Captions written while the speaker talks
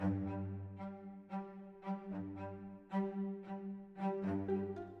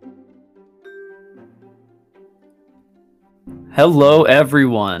Hello,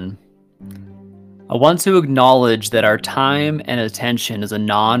 everyone. I want to acknowledge that our time and attention is a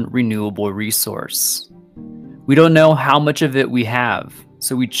non-renewable resource. We don't know how much of it we have,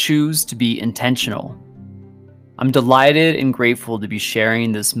 so we choose to be intentional. I'm delighted and grateful to be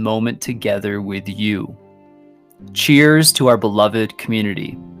sharing this moment together with you. Cheers to our beloved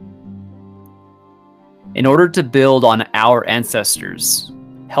community. In order to build on our ancestors,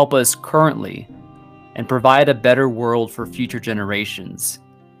 help us currently, and provide a better world for future generations,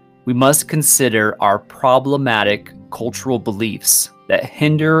 we must consider our problematic cultural beliefs that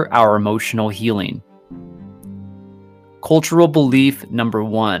hinder our emotional healing. Cultural belief number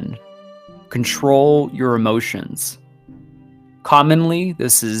 1, control your emotions. Commonly,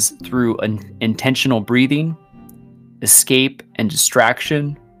 this is through intentional breathing, escape and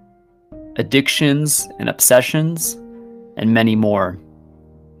distraction, addictions and obsessions, and many more.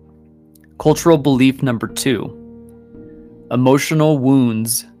 Cultural belief number 2, emotional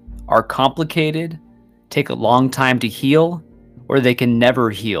wounds are complicated, take a long time to heal, or they can never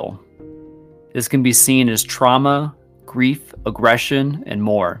heal. This can be seen as trauma, grief, aggression, and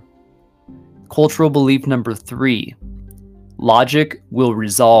more. Cultural belief number 3, logic will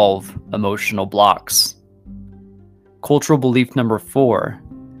resolve emotional blocks. Cultural belief number 4,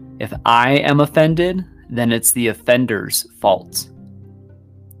 if I am offended, then it's the offender's fault.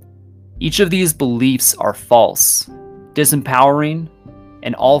 Each of these beliefs are false, disempowering,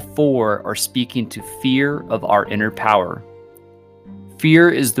 and all 4 are speaking to fear of our inner power.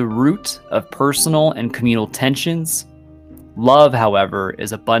 Fear is the root of personal and communal tensions. Love, however,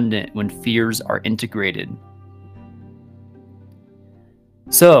 is abundant when fears are integrated.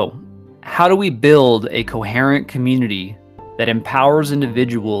 So, how do we build a coherent community that empowers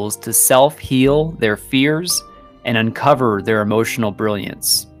individuals to self-heal their fears and uncover their emotional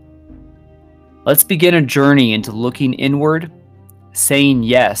brilliance? Let's begin a journey into looking inward, saying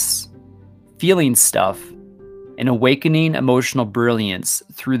yes, feeling stuff, and awakening emotional brilliance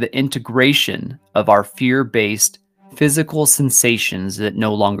through the integration of our fear-based physical sensations that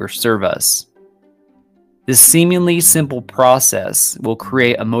no longer serve us. This seemingly simple process will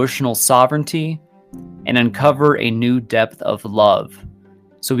create emotional sovereignty and uncover a new depth of love,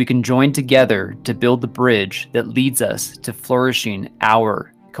 so we can join together to build the bridge that leads us to flourishing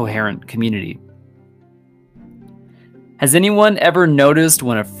our coherent community. Has anyone ever noticed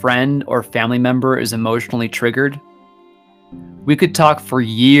when a friend or family member is emotionally triggered? We could talk for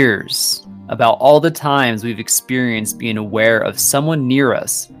years about all the times we've experienced being aware of someone near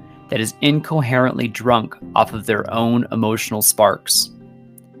us that is incoherently drunk off of their own emotional sparks.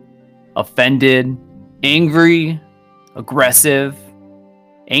 Offended, angry, aggressive,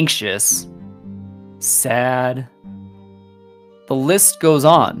 anxious, sad. The list goes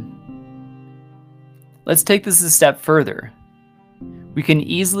on. Let's take this a step further. We can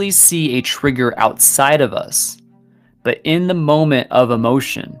easily see a trigger outside of us, but in the moment of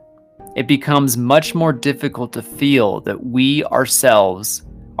emotion, it becomes much more difficult to feel that we ourselves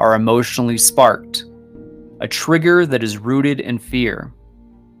are emotionally sparked, a trigger that is rooted in fear.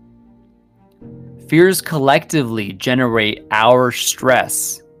 Fears collectively generate our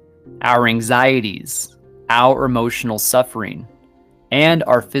stress, our anxieties, our emotional suffering, and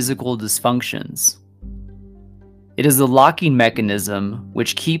our physical dysfunctions. It is the locking mechanism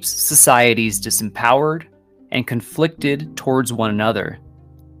which keeps societies disempowered and conflicted towards one another.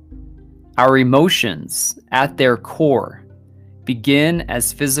 Our emotions, at their core, begin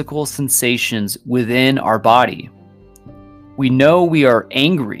as physical sensations within our body. We know we are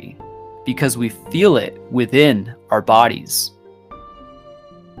angry because we feel it within our bodies.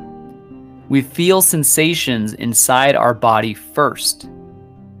 We feel sensations inside our body first.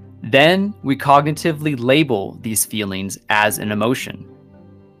 Then we cognitively label these feelings as an emotion.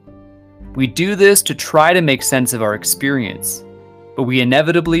 We do this to try to make sense of our experience, but we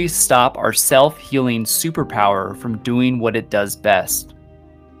inevitably stop our self-healing superpower from doing what it does best.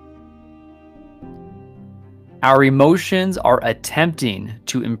 Our emotions are attempting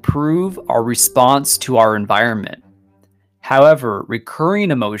to improve our response to our environment. However, recurring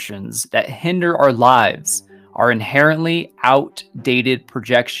emotions that hinder our lives are inherently outdated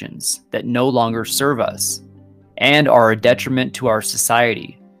projections that no longer serve us and are a detriment to our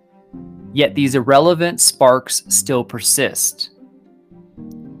society. Yet these irrelevant sparks still persist.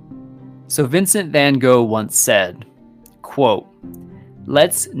 So Vincent van Gogh once said, quote,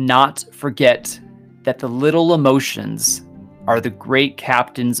 "Let's not forget that the little emotions are the great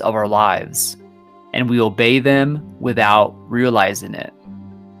captains of our lives, and we obey them without realizing it."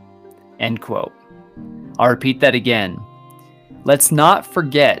 End quote. I'll repeat that again. Let's not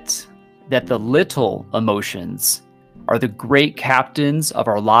forget that the little emotions are the great captains of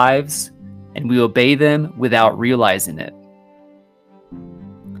our lives, and we obey them without realizing it.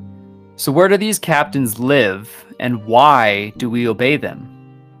 So where do these captains live, and why do we obey them?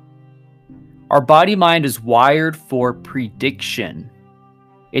 Our body-mind is wired for prediction.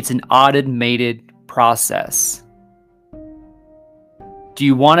 It's an automated process. Do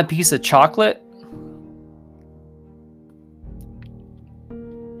you want a piece of chocolate?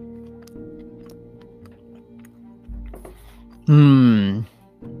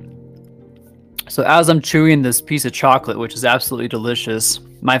 So as I'm chewing this piece of chocolate, which is absolutely delicious,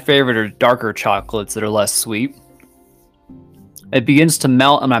 my favorite are darker chocolates that are less sweet. It begins to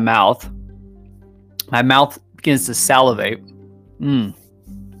melt in my mouth. My mouth begins to salivate.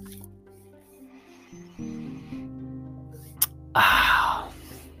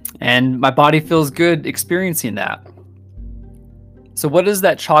 And my body feels good experiencing that. So what does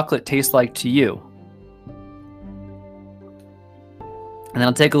that chocolate taste like to you? And then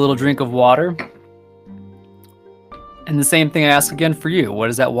I'll take a little drink of water. And the same thing I ask again for you. What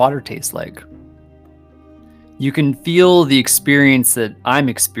does that water taste like? You can feel the experience that I'm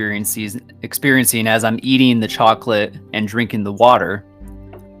experiencing as I'm eating the chocolate and drinking the water.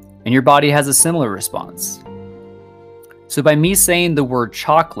 And your body has a similar response. So by me saying the word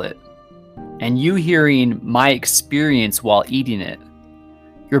chocolate and you hearing my experience while eating it,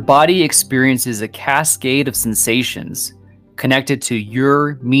 your body experiences a cascade of sensations connected to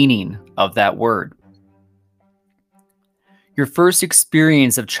your meaning of that word. Your first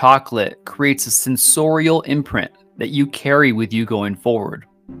experience of chocolate creates a sensorial imprint that you carry with you going forward.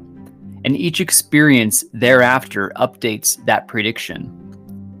 And each experience thereafter updates that prediction.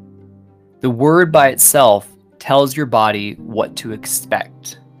 The word by itself tells your body what to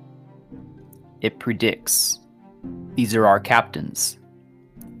expect. It predicts. These are our captains.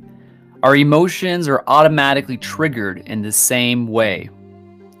 Our emotions are automatically triggered in the same way.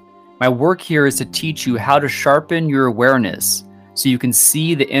 My work here is to teach you how to sharpen your awareness so you can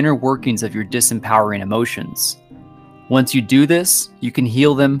see the inner workings of your disempowering emotions. Once you do this, you can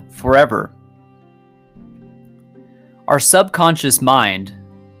heal them forever. Our subconscious mind,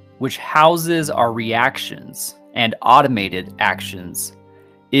 which houses our reactions and automated actions,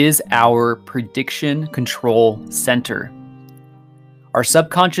 is our prediction control center. Our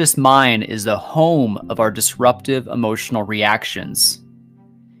subconscious mind is the home of our disruptive emotional reactions.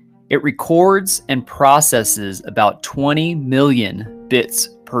 It records and processes about 20 million bits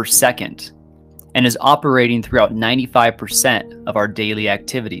per second and is operating throughout 95% of our daily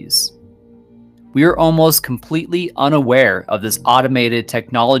activities. We are almost completely unaware of this automated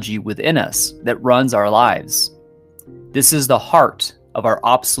technology within us that runs our lives. This is the heart of our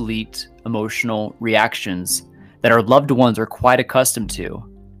obsolete emotional reactions that our loved ones are quite accustomed to,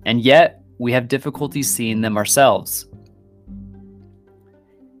 and yet we have difficulty seeing them ourselves.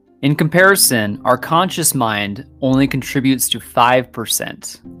 In comparison, our conscious mind only contributes to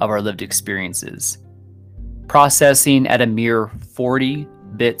 5% of our lived experiences, processing at a mere 40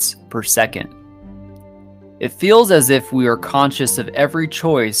 bits per second. It feels as if we are conscious of every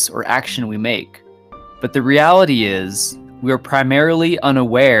choice or action we make, but the reality is we are primarily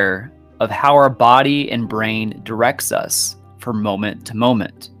unaware of how our body and brain directs us from moment to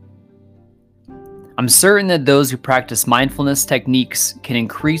moment. I'm certain that those who practice mindfulness techniques can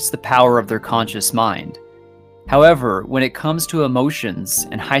increase the power of their conscious mind. However, when it comes to emotions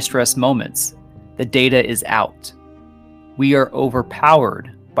and high-stress moments, the data is out. We are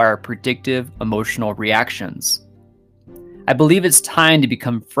overpowered by our predictive emotional reactions. I believe it's time to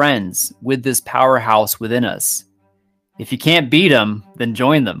become friends with this powerhouse within us. If you can't beat them, then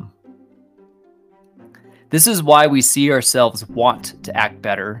join them. This is why we see ourselves want to act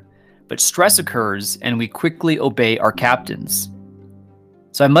better, but stress occurs and we quickly obey our captains.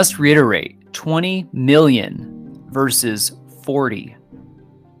 So I must reiterate, 20 million versus 40.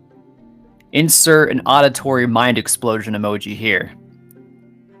 Insert an auditory mind explosion emoji here.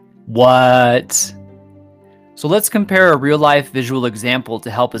 What? So let's compare a real-life visual example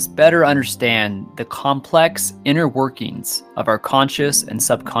to help us better understand the complex inner workings of our conscious and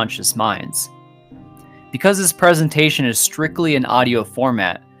subconscious minds. Because this presentation is strictly in audio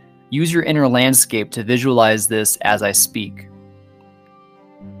format, use your inner landscape to visualize this as I speak.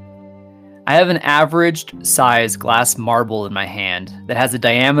 I have an average size glass marble in my hand that has a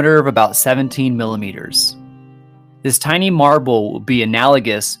diameter of about 17 millimeters. This tiny marble will be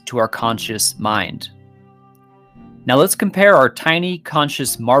analogous to our conscious mind. Now let's compare our tiny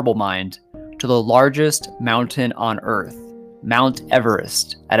conscious marble mind to the largest mountain on Earth, Mount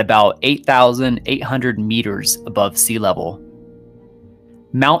Everest, at about 8,800 meters above sea level.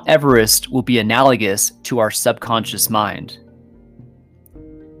 Mount Everest will be analogous to our subconscious mind.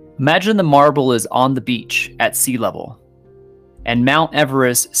 Imagine the marble is on the beach at sea level, and Mount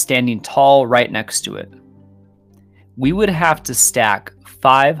Everest standing tall right next to it. We would have to stack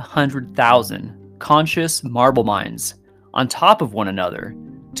 500,000 conscious marble minds on top of one another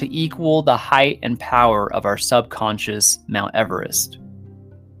to equal the height and power of our subconscious Mount Everest.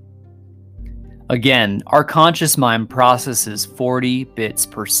 Again, our conscious mind processes 40 bits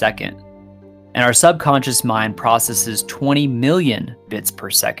per second, and our subconscious mind processes 20 million bits per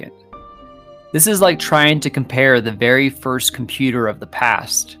second. This is like trying to compare the very first computer of the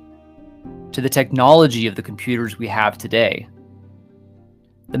past to the technology of the computers we have today.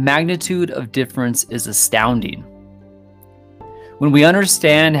 The magnitude of difference is astounding. When we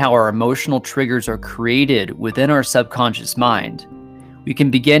understand how our emotional triggers are created within our subconscious mind, we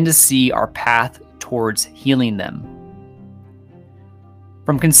can begin to see our path towards healing them.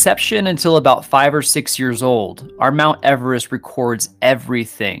 From conception until about 5 or 6 years old, our Mount Everest records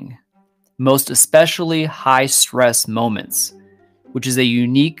everything, most especially high stress moments, which is a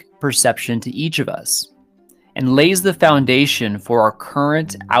unique perception to each of us, and lays the foundation for our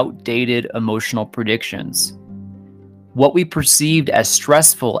current outdated emotional predictions. What we perceived as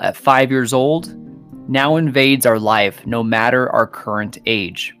stressful at 5 years old now invades our life no matter our current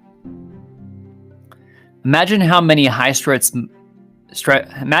age. Imagine how many high stress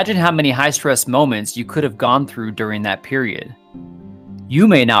moments you could have gone through during that period. You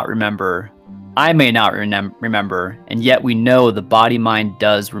may not remember, I may not remember, and yet we know the body-mind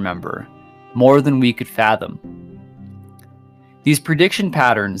does remember, more than we could fathom. These prediction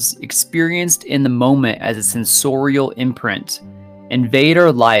patterns, experienced in the moment as a sensorial imprint, invade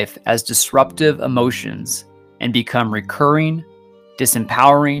our life as disruptive emotions and become recurring,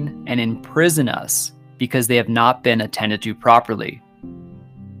 disempowering, and imprison us because they have not been attended to properly.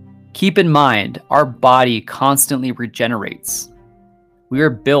 Keep in mind, our body constantly regenerates. We are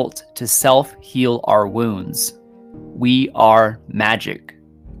built to self-heal our wounds. We are magic.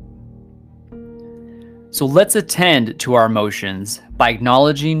 So let's attend to our emotions by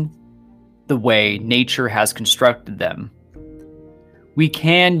acknowledging the way nature has constructed them. We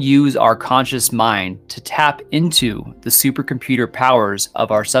can use our conscious mind to tap into the supercomputer powers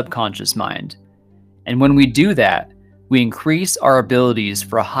of our subconscious mind. And when we do that, we increase our abilities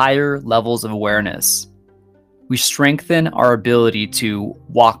for higher levels of awareness. We strengthen our ability to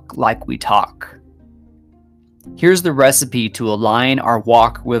walk like we talk. Here's the recipe to align our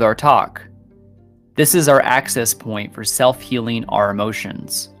walk with our talk. This is our access point for self-healing our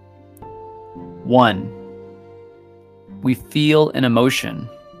emotions. 1. We feel an emotion.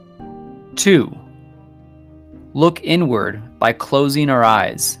 2. Look inward by closing our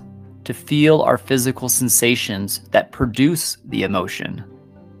eyes to feel our physical sensations that produce the emotion.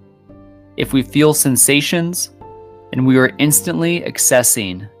 If we feel sensations, then we are instantly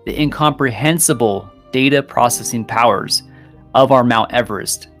accessing the incomprehensible data processing powers of our Mount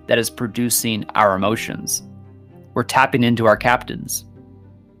Everest that is producing our emotions. We're tapping into our captains.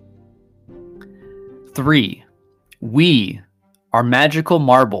 3. We, our magical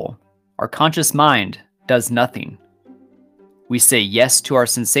marble, our conscious mind, does nothing. We say yes to our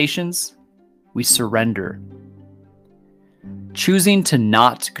sensations. We surrender. Choosing to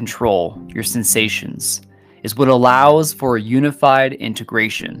not control your sensations is what allows for a unified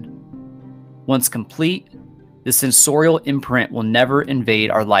integration. Once complete, the sensorial imprint will never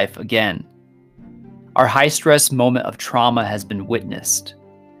invade our life again. Our high-stress moment of trauma has been witnessed.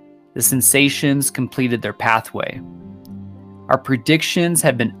 The sensations completed their pathway. Our predictions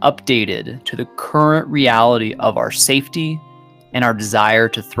have been updated to the current reality of our safety and our desire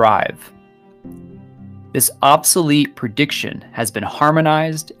to thrive. This obsolete prediction has been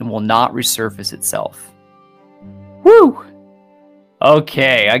harmonized and will not resurface itself. Woo!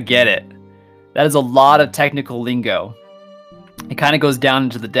 Okay, I get it. That is a lot of technical lingo. It kind of goes down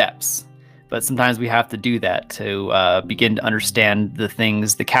into the depths, but sometimes we have to do that to begin to understand the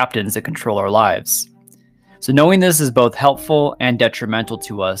things, the captains that control our lives. So knowing this is both helpful and detrimental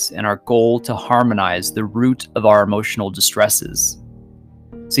to us in our goal to harmonize the root of our emotional distresses.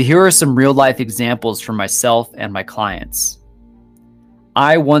 So here are some real-life examples from myself and my clients.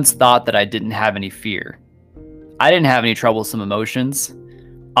 I once thought that I didn't have any fear. I didn't have any troublesome emotions.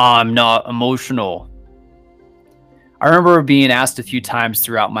 I'm not emotional. I remember being asked a few times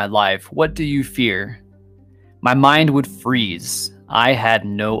throughout my life, "What do you fear?" My mind would freeze. I had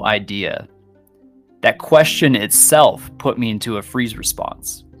no idea. That question itself put me into a freeze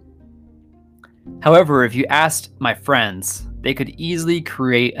response. However, if you asked my friends, they could easily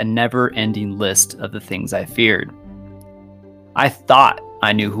create a never-ending list of the things I feared. I thought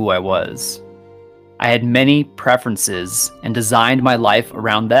I knew who I was. I had many preferences and designed my life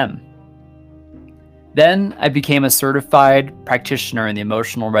around them. Then I became a certified practitioner in the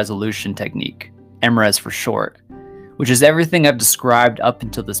emotional resolution technique, EMRES for short, which is everything I've described up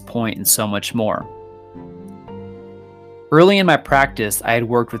until this point and so much more. Early in my practice, I had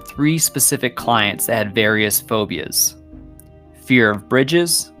worked with 3 specific clients that had various phobias: fear of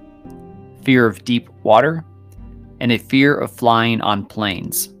bridges, fear of deep water, and a fear of flying on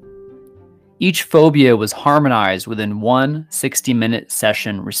planes. Each phobia was harmonized within one 60-minute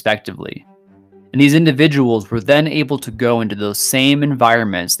session, respectively. And these individuals were then able to go into those same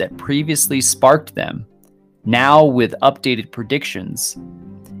environments that previously sparked them, now with updated predictions,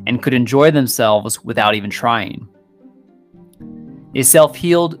 and could enjoy themselves without even trying. They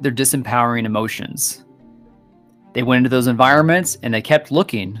self-healed their disempowering emotions. They went into those environments and they kept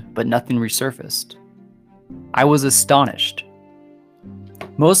looking, but nothing resurfaced. I was astonished.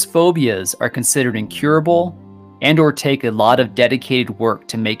 Most phobias are considered incurable and/or take a lot of dedicated work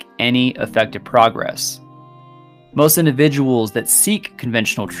to make any effective progress. Most individuals that seek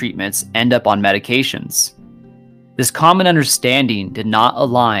conventional treatments end up on medications. This common understanding did not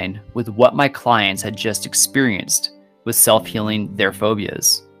align with what my clients had just experienced with self-healing their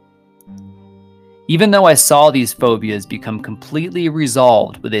phobias. Even though I saw these phobias become completely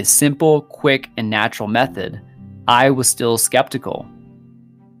resolved with a simple, quick, and natural method, I was still skeptical.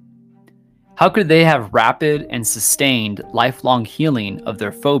 How could they have rapid and sustained lifelong healing of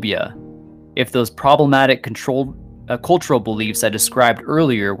their phobia if those problematic cultural beliefs I described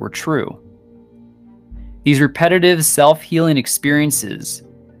earlier were true? These repetitive self-healing experiences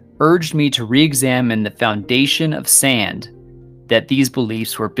urged me to re-examine the foundation of sand that these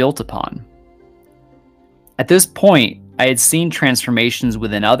beliefs were built upon. At this point, I had seen transformations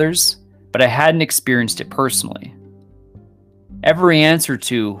within others, but I hadn't experienced it personally. Every answer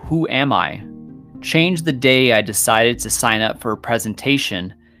to "who am I?" changed the day I decided to sign up for a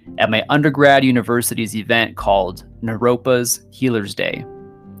presentation at my undergrad university's event called Naropa's Healer's Day.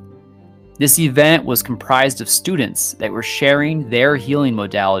 This event was comprised of students that were sharing their healing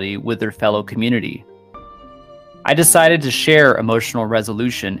modality with their fellow community. I decided to share emotional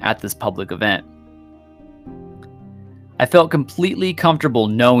resolution at this public event. I felt completely comfortable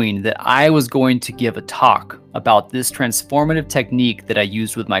knowing that I was going to give a talk about this transformative technique that I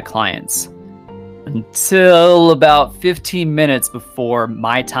used with my clients, until about 15 minutes before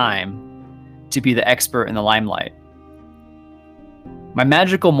my time to be the expert in the limelight. My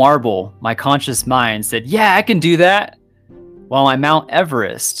magical marble, my conscious mind, said, "Yeah, I can do that." While my Mount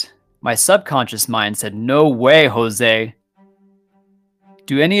Everest, my subconscious mind said, "No way, Jose."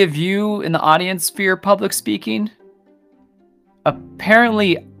 Do any of you in the audience fear public speaking?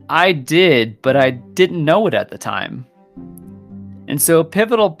 Apparently I did, but I didn't know it at the time. And so a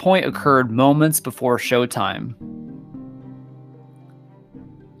pivotal point occurred moments before showtime.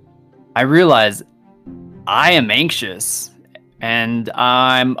 I realized I am anxious, and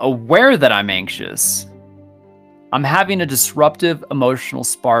I'm aware that I'm anxious. I'm having a disruptive emotional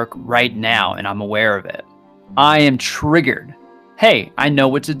spark right now, and I'm aware of it. I am triggered. Hey, I know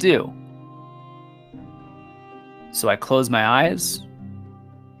what to do. So I close my eyes.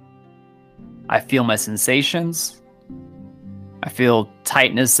 I feel my sensations. I feel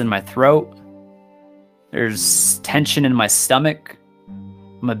tightness in my throat. There's tension in my stomach.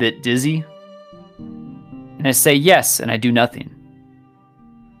 I'm a bit dizzy. And I say yes, and I do nothing.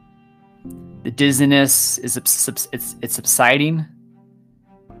 The dizziness is it's subsiding.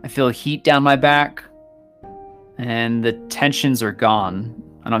 I feel heat down my back, and the tensions are gone.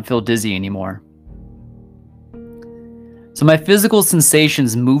 I don't feel dizzy anymore. So my physical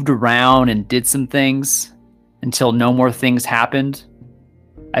sensations moved around and did some things until no more things happened.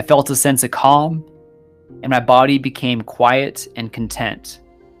 I felt a sense of calm, and my body became quiet and content.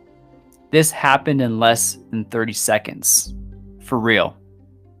 This happened in less than 30 seconds. For real.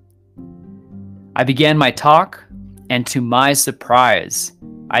 I began my talk, and to my surprise,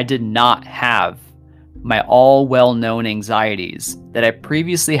 I did not have my all well-known anxieties that I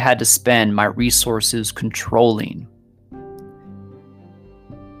previously had to spend my resources controlling.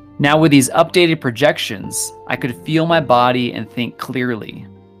 Now with these updated projections, I could feel my body and think clearly.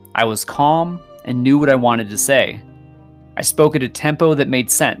 I was calm and knew what I wanted to say. I spoke at a tempo that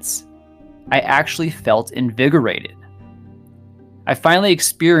made sense. I actually felt invigorated. I finally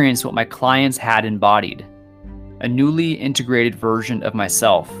experienced what my clients had embodied, a newly integrated version of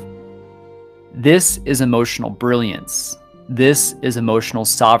myself. This is emotional brilliance. This is emotional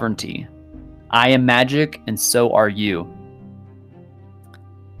sovereignty. I am magic, and so are you.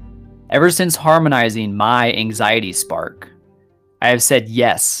 Ever since harmonizing my anxiety spark, I have said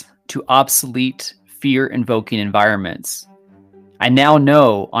yes to obsolete, fear-invoking environments. I now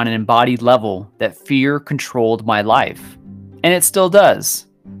know on an embodied level that fear controlled my life, and it still does,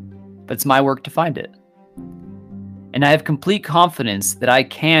 but it's my work to find it. And I have complete confidence that I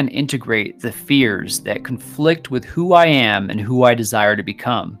can integrate the fears that conflict with who I am and who I desire to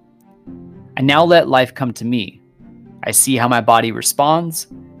become. I now let life come to me. I see how my body responds,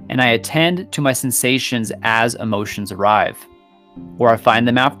 and I attend to my sensations as emotions arrive, or I find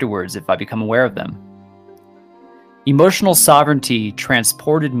them afterwards if I become aware of them. Emotional sovereignty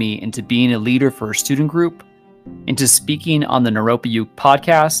transported me into being a leader for a student group, into speaking on the Naropa Youth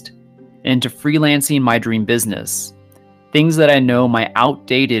podcast, and into freelancing my dream business. Things that I know my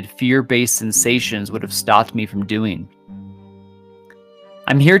outdated fear-based sensations would have stopped me from doing.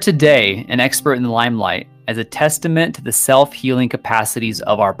 I'm here today, an expert in the limelight, as a testament to the self-healing capacities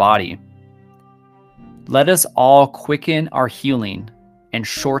of our body. Let us all quicken our healing and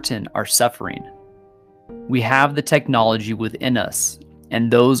shorten our suffering. We have the technology within us, and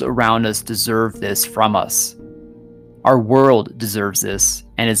those around us deserve this from us. Our world deserves this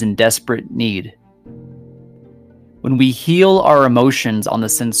and is in desperate need. When we heal our emotions on the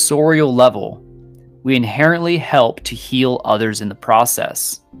sensorial level, we inherently help to heal others in the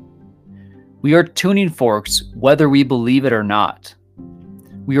process. We are tuning forks whether we believe it or not.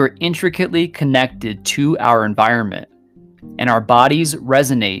 We are intricately connected to our environment, and our bodies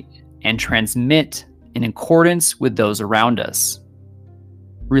resonate and transmit in accordance with those around us.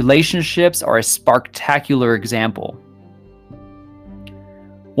 Relationships are a sparktacular example.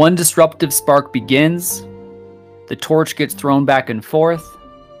 One disruptive spark begins, the torch gets thrown back and forth,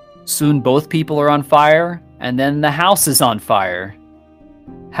 soon both people are on fire, and then the house is on fire.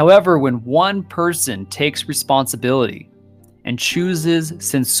 However, when one person takes responsibility and chooses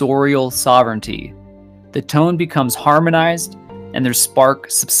sensorial sovereignty, the tone becomes harmonized and their spark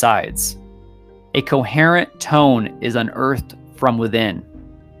subsides. A coherent tone is unearthed from within.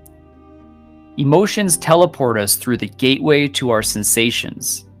 Emotions teleport us through the gateway to our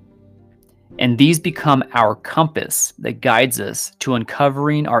sensations, and these become our compass that guides us to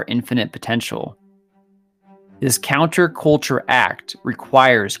uncovering our infinite potential. This counterculture act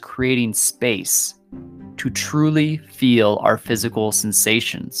requires creating space to truly feel our physical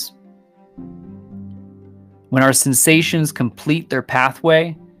sensations. When our sensations complete their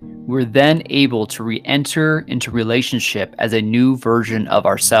pathway, we're then able to re-enter into relationship as a new version of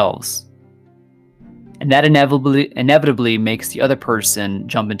ourselves. And that inevitably makes the other person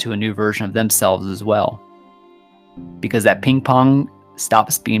jump into a new version of themselves as well, because that ping pong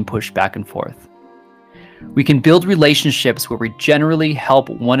stops being pushed back and forth. We can build relationships where we generally help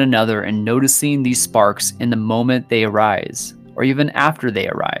one another in noticing these sparks in the moment they arise, or even after they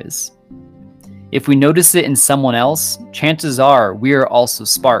arise. If we notice it in someone else, chances are we are also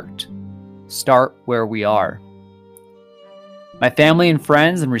sparked. Start where we are. My family and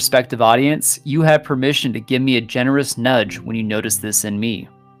friends and respective audience, you have permission to give me a generous nudge when you notice this in me.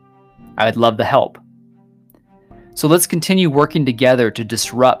 I would love the help. So let's continue working together to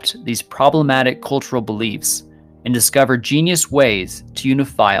disrupt these problematic cultural beliefs and discover genius ways to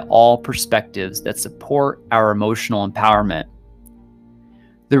unify all perspectives that support our emotional empowerment.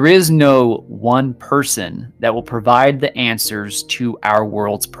 There is no one person that will provide the answers to our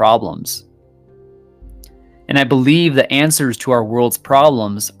world's problems. And I believe the answers to our world's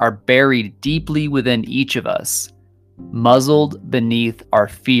problems are buried deeply within each of us, muzzled beneath our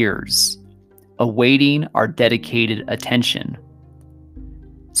fears, awaiting our dedicated attention.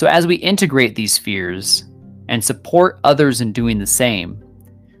 So as we integrate these fears and support others in doing the same,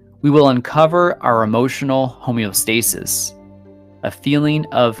 we will uncover our emotional homeostasis, a feeling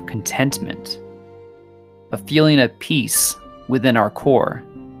of contentment, a feeling of peace within our core.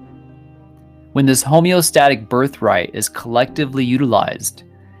 When this homeostatic birthright is collectively utilized,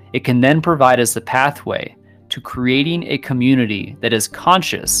 it can then provide us a pathway to creating a community that is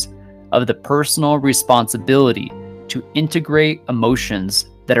conscious of the personal responsibility to integrate emotions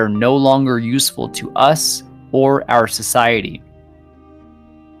that are no longer useful to us or our society.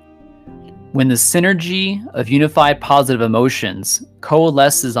 When the synergy of unified positive emotions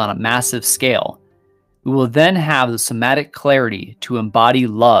coalesces on a massive scale, we will then have the somatic clarity to embody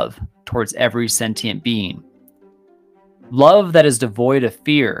love towards every sentient being. Love that is devoid of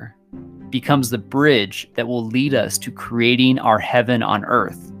fear becomes the bridge that will lead us to creating our heaven on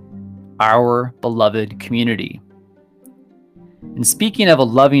earth, our beloved community. And speaking of a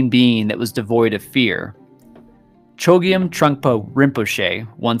loving being that was devoid of fear, Chogyam Trungpa Rinpoche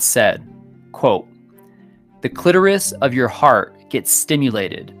once said, quote, "The clitoris of your heart gets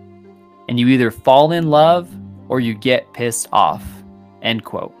stimulated, and you either fall in love or you get pissed off. End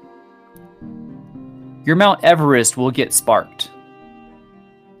quote. Your Mount Everest will get sparked.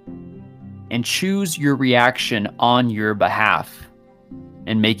 And choose your reaction on your behalf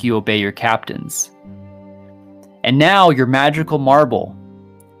and make you obey your captains. And now your magical marble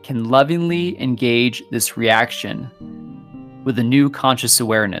can lovingly engage this reaction with a new conscious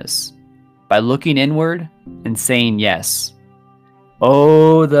awareness by looking inward and saying yes.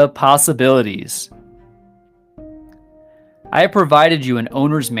 Oh, the possibilities. I have provided you an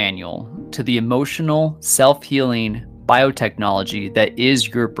owner's manual to the emotional self-healing biotechnology that is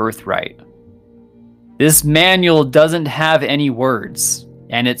your birthright. This manual doesn't have any words,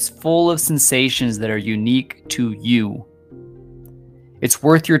 and it's full of sensations that are unique to you. It's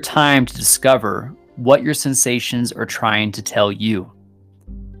worth your time to discover what your sensations are trying to tell you.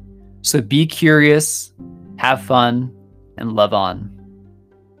 So be curious, have fun, and love on.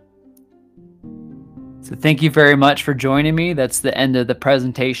 So thank you very much for joining me. That's the end of the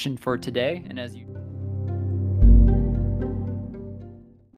presentation for today. And as you